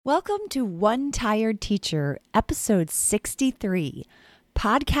Welcome to One Tired Teacher, episode 63,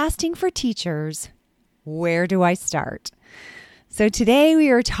 Podcasting for Teachers. Where do I start? So today we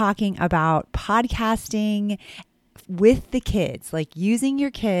are talking about podcasting with the kids, like using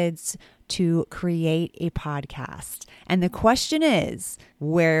your kids to create a podcast. And the question is,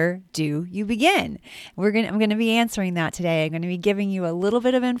 where do you begin? I'm going to be answering that today. I'm going to be giving you a little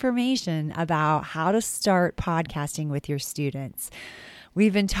bit of information about how to start podcasting with your students.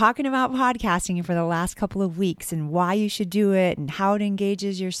 We've been talking about podcasting for the last couple of weeks and why you should do it and how it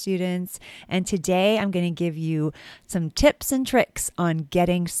engages your students. And today I'm going to give you some tips and tricks on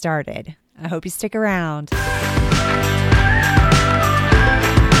getting started. I hope you stick around.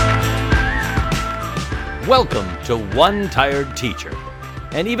 Welcome to One Tired Teacher.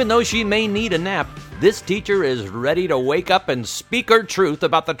 And even though she may need a nap, this teacher is ready to wake up and speak her truth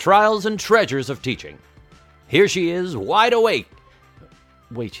about the trials and treasures of teaching. Here she is, wide awake.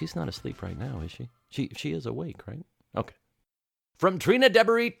 Wait, she's not asleep right now, is she? She is awake, right? Okay. From Trina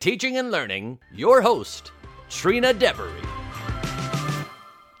Debery Teaching and Learning, your host, Trina Debery.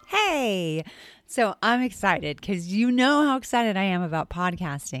 Hey! So I'm excited because you know how excited I am about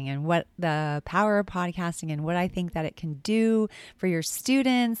podcasting and what the power of podcasting and what I think that it can do for your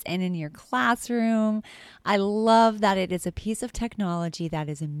students and in your classroom. I love that it is a piece of technology that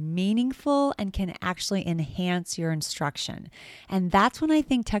is meaningful and can actually enhance your instruction. And that's when I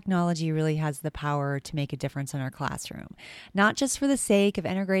think technology really has the power to make a difference in our classroom. Not just for the sake of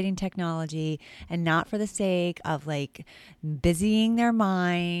integrating technology and not for the sake of like busying their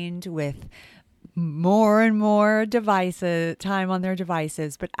mind with more and more time on their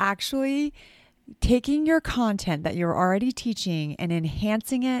devices, but actually taking your content that you're already teaching and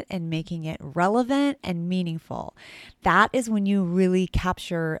enhancing it and making it relevant and meaningful. That is when you really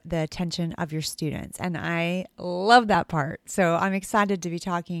capture the attention of your students. And I love that part. So I'm excited to be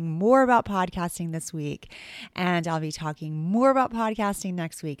talking more about podcasting this week, and I'll be talking more about podcasting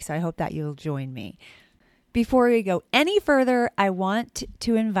next week. So I hope that you'll join me. Before we go any further, I want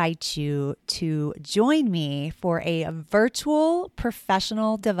to invite you to join me for a virtual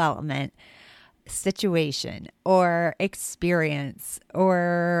professional development situation or experience,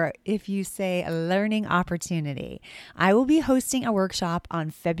 or if you say a learning opportunity. I will be hosting a workshop on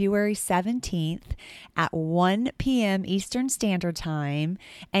February 17th at 1 p.m. Eastern Standard Time.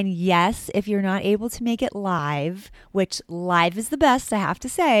 And yes, if you're not able to make it live, which live is the best, I have to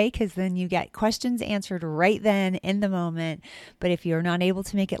say, because then you get questions answered right then in the moment. But if you're not able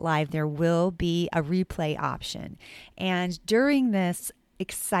to make it live, there will be a replay option. And during this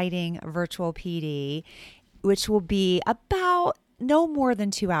exciting virtual PD, which will be about no more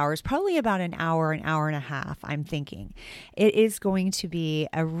than 2 hours, probably about an hour and a half, I'm thinking. It is going to be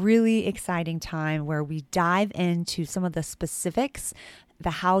a really exciting time where we dive into some of the specifics,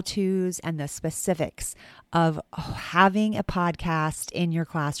 the how-tos and the specifics of having a podcast in your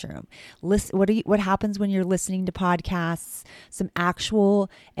classroom. What happens when you're listening to podcasts, some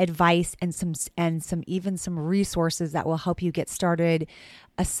actual advice and some resources that will help you get started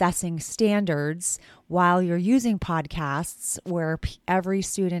assessing standards while you're using podcasts, where every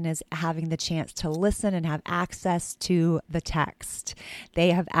student is having the chance to listen and have access to the text.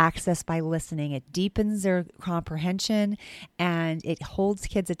 They have access by listening. It deepens their comprehension and it holds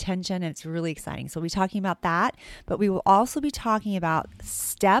kids' attention, and it's really exciting. So we'll be talking about that, but we will also be talking about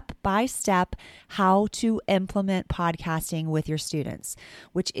step by step how to implement podcasting with your students,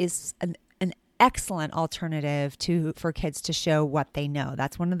 which is an excellent alternative for kids to show what they know.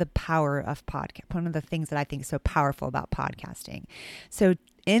 That's one of the power of one of the things that I think is so powerful about podcasting. So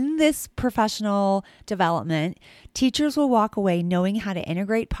in this professional development, teachers will walk away knowing how to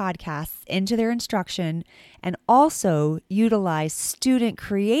integrate podcasts into their instruction and also utilize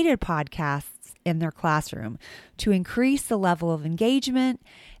student-created podcasts in their classroom to increase the level of engagement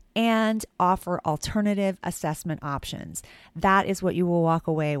and offer alternative assessment options. That is what you will walk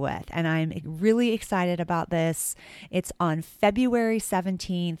away with. And I'm really excited about this. It's on February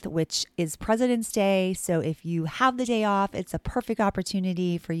 17th, which is President's Day. So if you have the day off, it's a perfect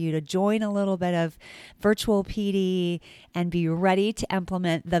opportunity for you to join a little bit of virtual PD and be ready to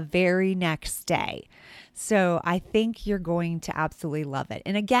implement the very next day. So I think you're going to absolutely love it.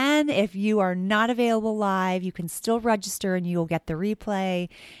 And again, if you are not available live, you can still register and you'll get the replay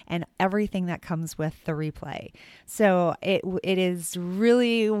and everything that comes with the replay. So it is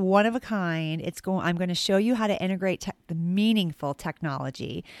really one of a kind. I'm going to show you how to integrate the meaningful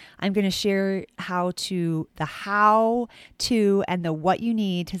technology. I'm going to share the how to and the what you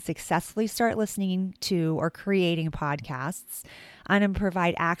need to successfully start listening to or creating podcasts. I'm going to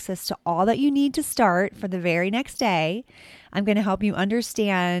provide access to all that you need to start for the very next day. I'm going to help you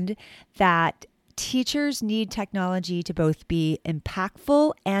understand that teachers need technology to both be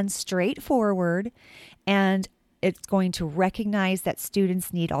impactful and straightforward, and it's going to recognize that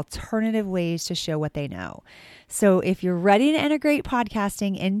students need alternative ways to show what they know. So if you're ready to integrate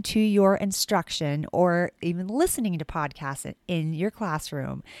podcasting into your instruction or even listening to podcasts in your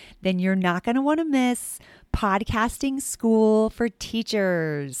classroom, then you're not going to want to miss Podcasting School for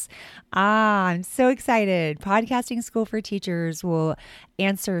Teachers. I'm so excited. Podcasting School for Teachers will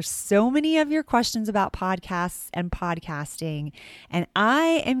answer so many of your questions about podcasts and podcasting. And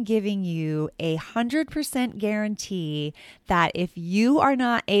I am giving you 100% guarantee that if you are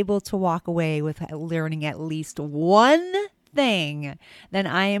not able to walk away with learning at least one thing, then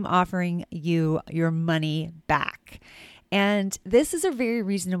I am offering you your money back. And this is a very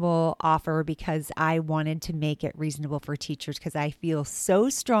reasonable offer because I wanted to make it reasonable for teachers because I feel so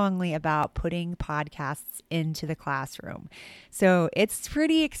strongly about putting podcasts into the classroom. So it's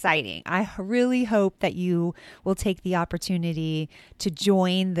pretty exciting. I really hope that you will take the opportunity to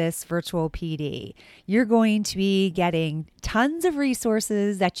join this virtual PD. You're going to be getting tons of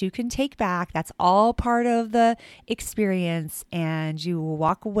resources that you can take back. That's all part of the experience, and you will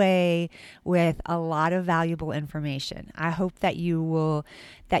walk away with a lot of valuable information. I hope that you will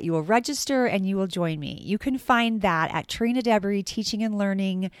register and you will join me. You can find that at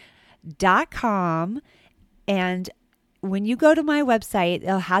TrinaDebery.teachingandlearning.com, and when you go to my website,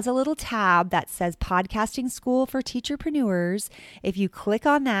 it has a little tab that says Podcasting School for Teacherpreneurs. If you click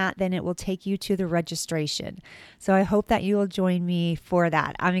on that, then it will take you to the registration. So I hope that you will join me for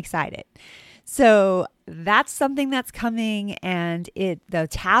that. I'm excited. So that's something that's coming, and the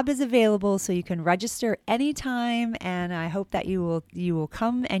tab is available so you can register anytime, and I hope that you will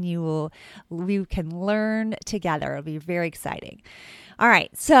come and we can learn together. It'll be very exciting. All right,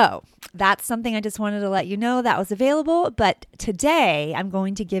 so that's something I just wanted to let you know that was available. But today I'm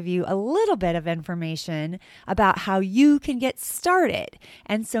going to give you a little bit of information about how you can get started.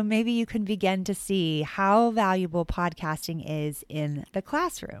 And so maybe you can begin to see how valuable podcasting is in the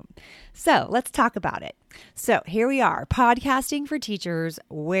classroom. So let's talk about it. So here we are, Podcasting for Teachers.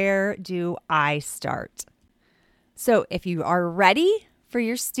 Where do I start? So if you are ready for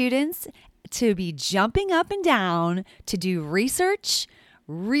your students to be jumping up and down to do research,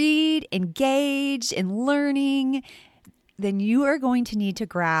 read, engage in learning, then you are going to need to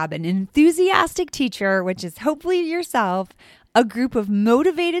grab an enthusiastic teacher, which is hopefully yourself, a group of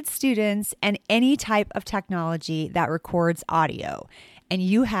motivated students, and any type of technology that records audio. And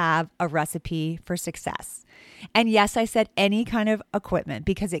you have a recipe for success. And yes, I said any kind of equipment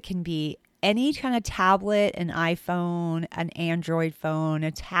because it can be any kind of tablet, an iPhone, an Android phone,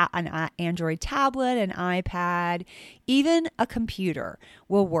 an Android tablet, an iPad, even a computer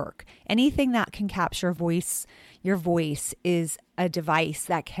will work. Anything that can capture your voice is a device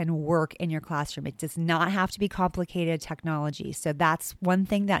that can work in your classroom. It does not have to be complicated technology. So that's one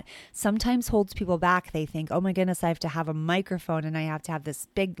thing that sometimes holds people back. They think, oh my goodness, I have to have a microphone and I have to have this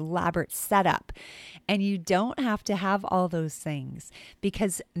big elaborate setup. And you don't have to have all those things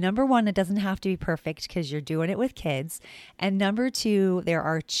because number one, it doesn't have to be perfect because you're doing it with kids. And number two, there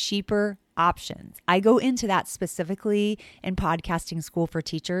are cheaper options. I go into that specifically in Podcasting School for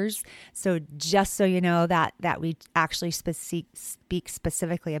Teachers. So just so you know that we actually speak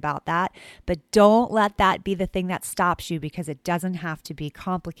specifically about that, but don't let that be the thing that stops you because it doesn't have to be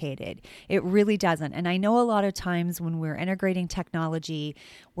complicated. It really doesn't. And I know a lot of times when we're integrating technology,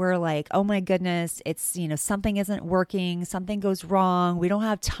 we're like, oh my goodness, it's, something isn't working, something goes wrong. We don't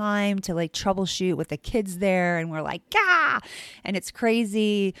have time to troubleshoot with the kids there. And we're like, and it's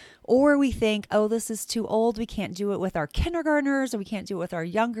crazy. Or we think, oh, this is too old. We can't do it with our kindergartners or we can't do it with our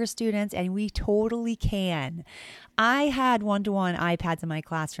younger students. And we totally can. I had one-to-one iPads in my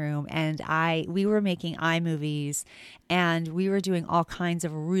classroom and we were making iMovies and we were doing all kinds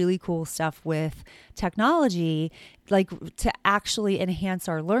of really cool stuff with technology, to actually enhance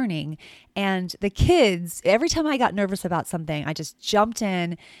our learning. And the kids, every time I got nervous about something, I just jumped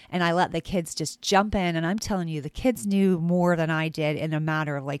in and I let the kids just jump in. And I'm telling you, the kids knew more than I did in a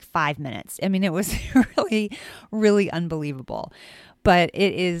matter of 5 minutes. I mean, it was really, really unbelievable. But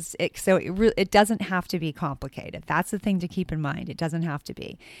it doesn't have to be complicated. That's the thing to keep in mind. It doesn't have to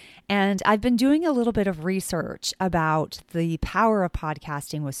be. And I've been doing a little bit of research about the power of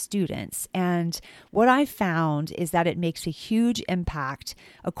podcasting with students. And what I found is that it makes a huge impact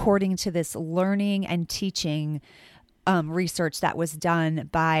according to this learning and teaching research that was done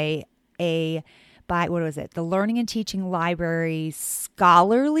by by, what was it? The Learning and Teaching Library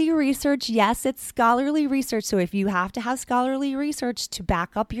scholarly research. Yes, it's scholarly research. So if you have to have scholarly research to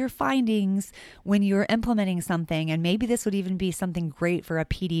back up your findings when you're implementing something, and maybe this would even be something great for a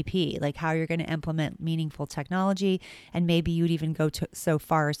PDP, like how you're going to implement meaningful technology. And maybe you'd even go so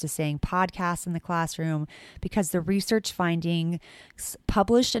far as to saying podcasts in the classroom, because the research findings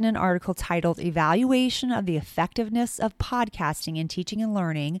published in an article titled Evaluation of the Effectiveness of Podcasting in Teaching and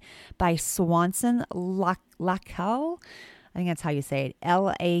Learning by Swanson Lakhal. I think that's how you say it,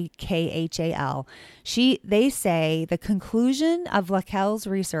 Lakhal. They say the conclusion of Lakhal's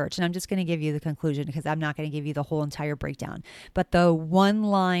research, and I'm just going to give you the conclusion because I'm not going to give you the whole entire breakdown, but the one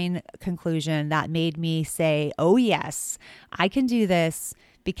line conclusion that made me say, oh yes, I can do this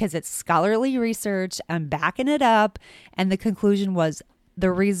because it's scholarly research. I'm backing it up. And the conclusion was,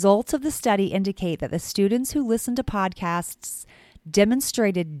 the results of the study indicate that the students who listen to podcasts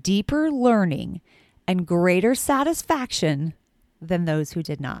demonstrated deeper learning and greater satisfaction than those who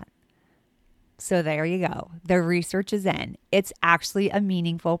did not. So there you go. The research is in. It's actually a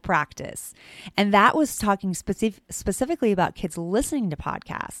meaningful practice. And that was talking specifically about kids listening to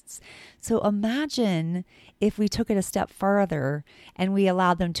podcasts. So imagine if we took it a step further and we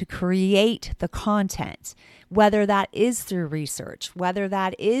allowed them to create the content, whether that is through research, whether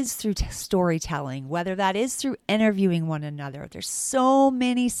that is through storytelling, whether that is through interviewing one another. There's so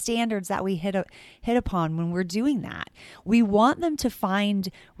many standards that we hit upon when we're doing that. We want them to find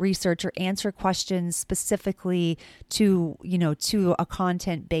research or answer questions specifically to a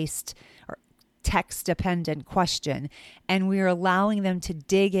content-based or text-dependent question, and we're allowing them to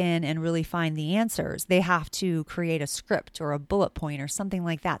dig in and really find the answers. They have to create a script or a bullet point or something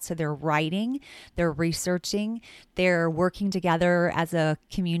like that. So they're writing, they're researching, they're working together as a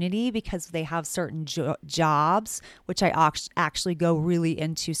community because they have certain jobs, which I actually go really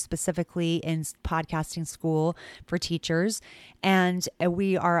into specifically in podcasting school for teachers. And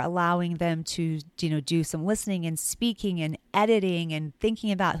we are allowing them to, do some listening and speaking and editing and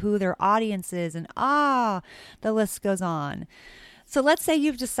thinking about who their audience is, and the list goes on. So let's say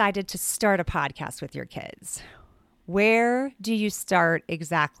you've decided to start a podcast with your kids. Where do you start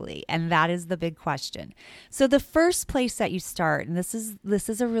exactly? And that is the big question. So the first place that you start, and this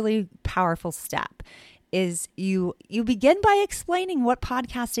is a really powerful step, is you begin by explaining what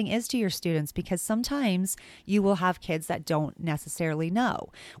podcasting is to your students, because sometimes you will have kids that don't necessarily know,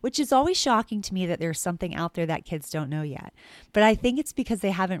 which is always shocking to me that there's something out there that kids don't know yet. But I think it's because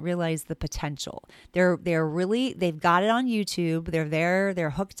they haven't realized the potential. They've got it on YouTube. They're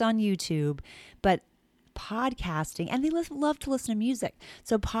hooked on YouTube, but podcasting, and they love to listen to music.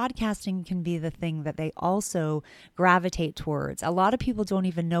 So podcasting can be the thing that they also gravitate towards. A lot of people don't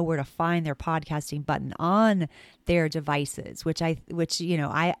even know where to find their podcasting button on their devices, maybe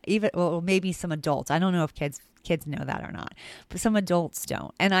some adults. I don't know if kids know that or not, but some adults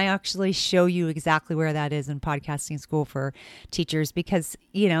don't. And I actually show you exactly where that is in podcasting school for teachers, because,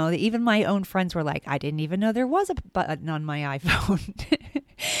 even my own friends were like, I didn't even know there was a button on my iPhone.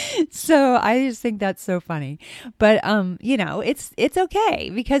 So I just think that's so funny. But, it's okay,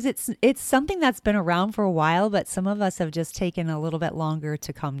 because it's something that's been around for a while, but some of us have just taken a little bit longer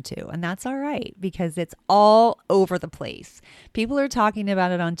to come to. And that's all right, because it's all over the place. People are talking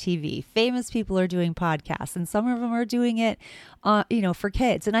about it on TV. Famous people are doing podcasts, and some of them are doing it, for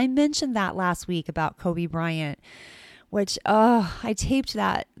kids. And I mentioned that last week about Kobe Bryant, which, I taped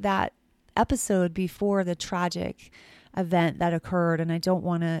that episode before the tragic event that occurred. And I don't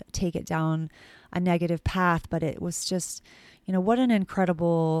want to take it down a negative path, but it was just, what an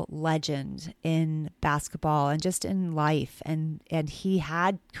incredible legend in basketball and just in life. And he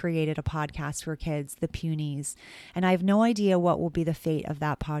had created a podcast for kids, The Punies. And I have no idea what will be the fate of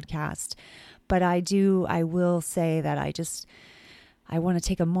that podcast. But I will say that I want to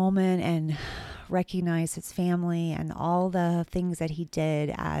take a moment and recognize his family and all the things that he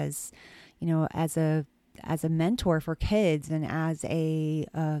did as a mentor for kids and as a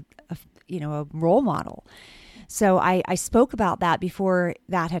role model. So I spoke about that before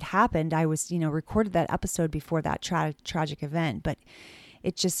that had happened. I was, recorded that episode before that tragic event, but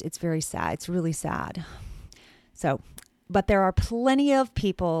it's very sad. It's really sad. So, but there are plenty of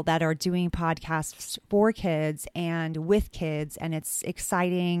people that are doing podcasts for kids and with kids, and it's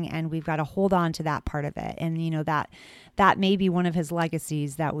exciting, and we've got to hold on to that part of it. And, that may be one of his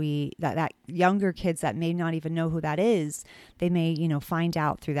legacies, that younger kids that may not even know who that is, they may, find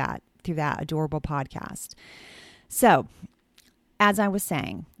out through that adorable podcast. So, as I was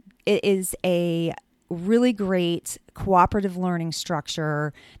saying, it is a really great cooperative learning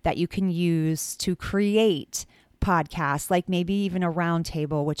structure that you can use to create podcast, like maybe even a round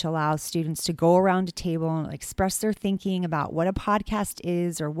table, which allows students to go around a table and express their thinking about what a podcast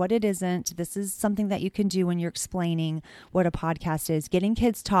is or what it isn't. This is something that you can do when you're explaining what a podcast is, getting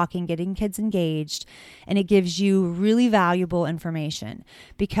kids talking, getting kids engaged, and it gives you really valuable information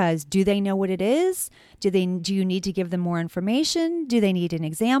because do they know what it is? Do you need to give them more information? Do they need an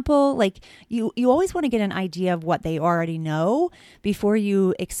example? Like you always want to get an idea of what they already know before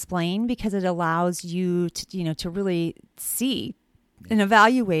you explain, because it allows you to really see and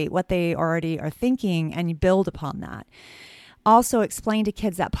evaluate what they already are thinking and you build upon that. Also, explain to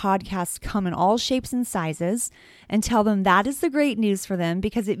kids that podcasts come in all shapes and sizes and tell them that is the great news for them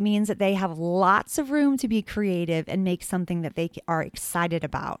because it means that they have lots of room to be creative and make something that they are excited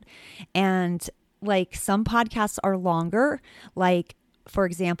about. And like some podcasts are longer, like for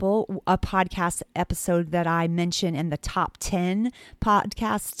example, a podcast episode that I mentioned in the top 10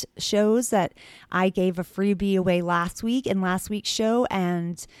 podcast shows that I gave a freebie away last week in last week's show,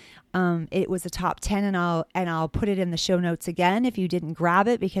 and it was a top 10, and I'll put it in the show notes again if you didn't grab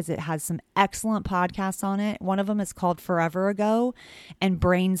it because it has some excellent podcasts on it. One of them is called Forever Ago and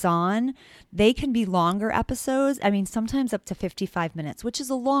Brains On. They can be longer episodes. I mean, sometimes up to 55 minutes, which is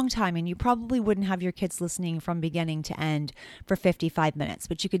a long time, and you probably wouldn't have your kids listening from beginning to end for 55 minutes,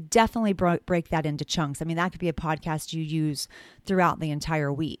 but you could definitely break that into chunks. I mean, that could be a podcast you use throughout the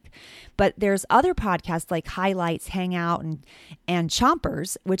entire week. But there's other podcasts like Highlights, Hangout, and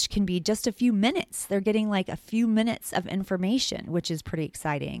Chompers, which can be just a few minutes. They're getting like a few minutes of information, which is pretty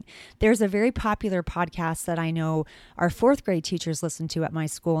exciting. There's a very popular podcast that I know our fourth grade teachers listen to at my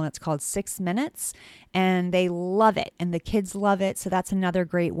school, and it's called 6 Minutes, and they love it, and the kids love it. So that's another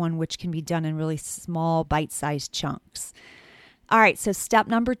great one, which can be done in really small, bite-sized chunks. All right, so step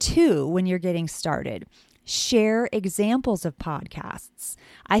number 2 when you're getting started. Share examples of podcasts.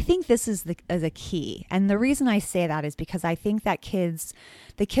 I think this is the key. And the reason I say that is because I think that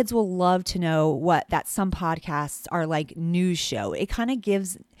the kids will love to know that some podcasts are like news show. It kind of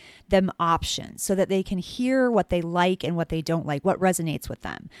gives them options so that they can hear what they like and what they don't like, what resonates with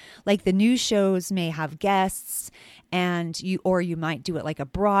them. Like the news shows may have guests or you might do it like a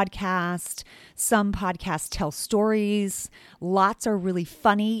broadcast. Some podcasts tell stories. Lots are really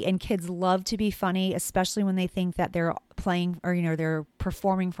funny, and kids love to be funny, especially when they think that they're playing or they're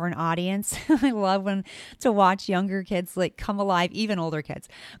performing for an audience. I love to watch younger kids like come alive, even older kids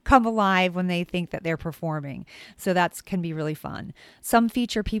come alive when they think that they're performing. So that can be really fun. Some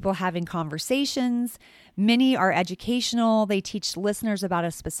feature people having conversations. Many are educational. They teach listeners about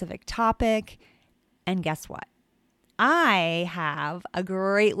a specific topic. And guess what? I have a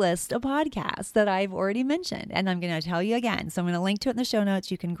great list of podcasts that I've already mentioned, and I'm going to tell you again. So I'm going to link to it in the show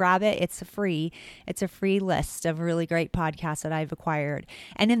notes. You can grab it. It's a free list of really great podcasts that I've acquired.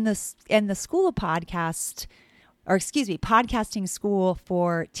 And in the School of Podcasting School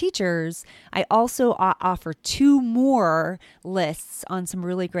for Teachers, I also offer 2 more lists on some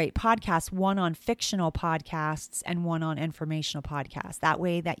really great podcasts, one on fictional podcasts and one on informational podcasts. That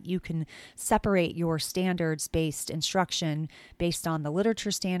way that you can separate your standards-based instruction based on the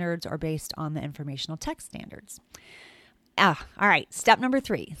literature standards or based on the informational text standards. All right. Step number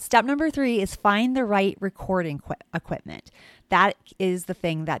 3. Step number 3 is find the right recording equipment. That is the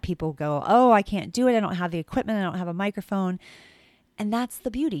thing that people go, oh, I can't do it. I don't have the equipment. I don't have a microphone. And that's the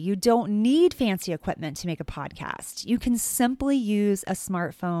beauty. You don't need fancy equipment to make a podcast. You can simply use a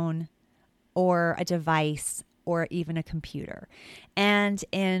smartphone or a device or even a computer. And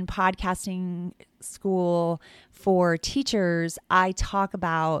in podcasting school for teachers, I talk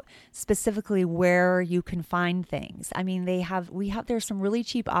about specifically where you can find things. I mean, there's some really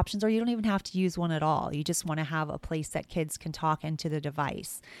cheap options, or you don't even have to use one at all. You just want to have a place that kids can talk into the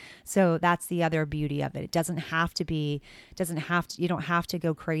device. So that's the other beauty of it. It you don't have to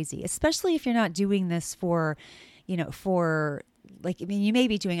go crazy, especially if you're not doing this you may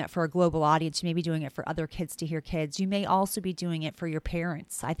be doing it for a global audience. You may be doing it for other kids to hear kids. You may also be doing it for your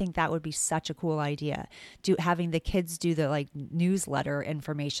parents. I think that would be such a cool idea. Having the kids do the newsletter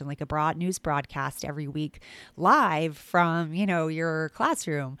information, like a broad news broadcast every week live from, your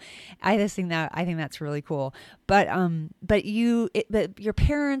classroom. I think that's really cool. But your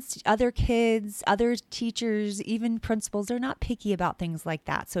parents, other kids, other teachers, even principals, they're not picky about things like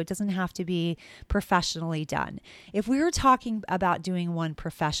that. So it doesn't have to be professionally done. If we were talking about doing one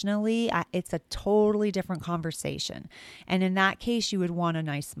professionally, it's a totally different conversation. And in that case, you would want a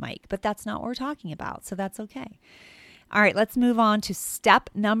nice mic, but that's not what we're talking about. So that's okay. All right, let's move on to step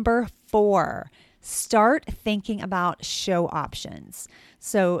number 4. start thinking about show options.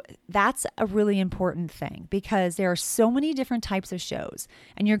 So that's a really important thing because there are so many different types of shows,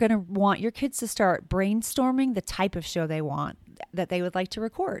 and you're going to want your kids to start brainstorming the type of show they want, that they would like to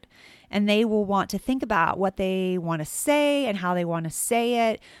record. And they will want to think about what they want to say and how they want to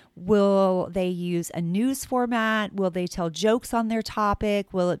say it. Will they use a news format? Will they tell jokes on their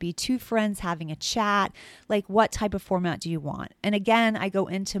topic? Will it be two friends having a chat? Like, what type of format do you want? And again, I go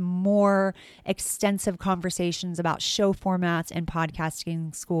into more extensive conversations about show formats and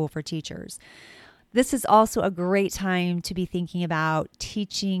podcasting school for teachers. This is also a great time to be thinking about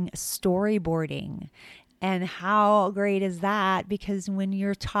teaching storyboarding. And how great is that? Because when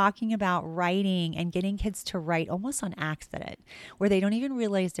you're talking about writing and getting kids to write almost on accident, where they don't even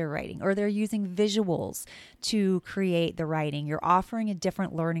realize they're writing, or they're using visuals to create the writing, you're offering a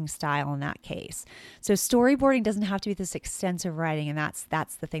different learning style in that case. So storyboarding doesn't have to be this extensive writing, and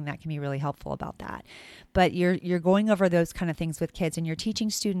that's the thing that can be really helpful about that. But you're going over those kind of things with kids, and you're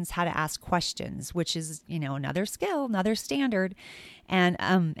teaching students how to ask questions, which is, another skill, another standard. And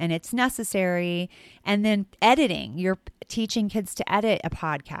it's necessary. And then editing, you're teaching kids to edit a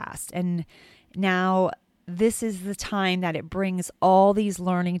podcast. And now this is the time that it brings all these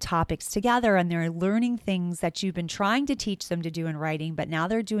learning topics together, and they're learning things that you've been trying to teach them to do in writing, but now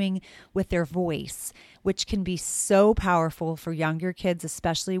they're doing with their voice, which can be so powerful for younger kids,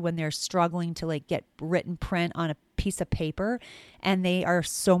 especially when they're struggling to get written print on a piece of paper, and they are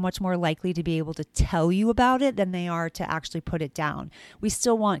so much more likely to be able to tell you about it than they are to actually put it down. We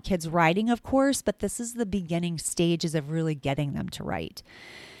still want kids writing, of course, but this is the beginning stages of really getting them to write.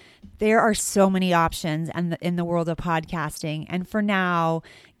 There are so many options in the world of podcasting. And for now,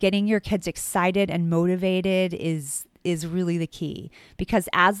 getting your kids excited and motivated is really the key. Because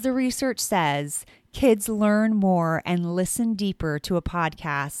as the research says, kids learn more and listen deeper to a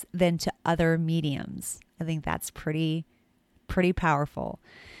podcast than to other mediums. I think that's pretty powerful.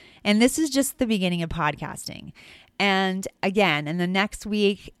 And this is just the beginning of podcasting. And again, in the next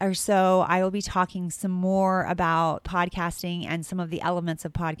week or so, I will be talking some more about podcasting and some of the elements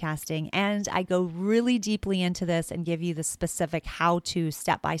of podcasting. And I go really deeply into this and give you the specific how-to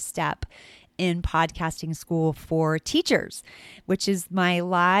step-by-step in podcasting school for teachers, which is my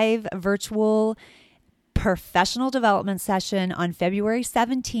live virtual professional development session on February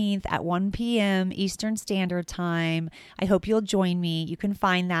 17th at 1 p.m. Eastern Standard Time. I hope you'll join me. You can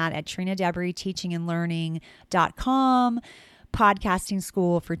find that at TrinaDebris.teachingandlearning.com, podcasting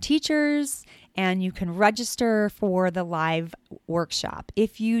school for teachers, and you can register for the live workshop.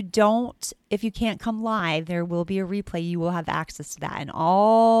 If you can't come live, there will be a replay. You will have access to that and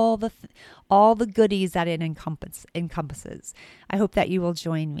all the goodies that it encompasses. I hope that you will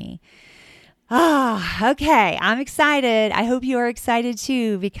join me. Okay. I'm excited. I hope you are excited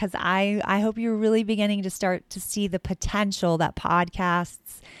too, because I hope you're really beginning to start to see the potential that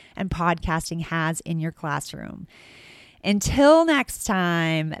podcasts and podcasting has in your classroom. Until next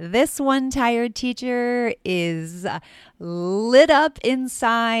time, this one tired teacher is lit up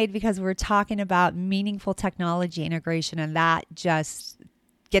inside because we're talking about meaningful technology integration, and that just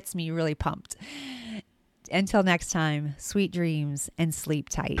gets me really pumped. Until next time, sweet dreams and sleep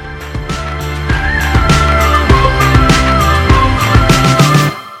tight.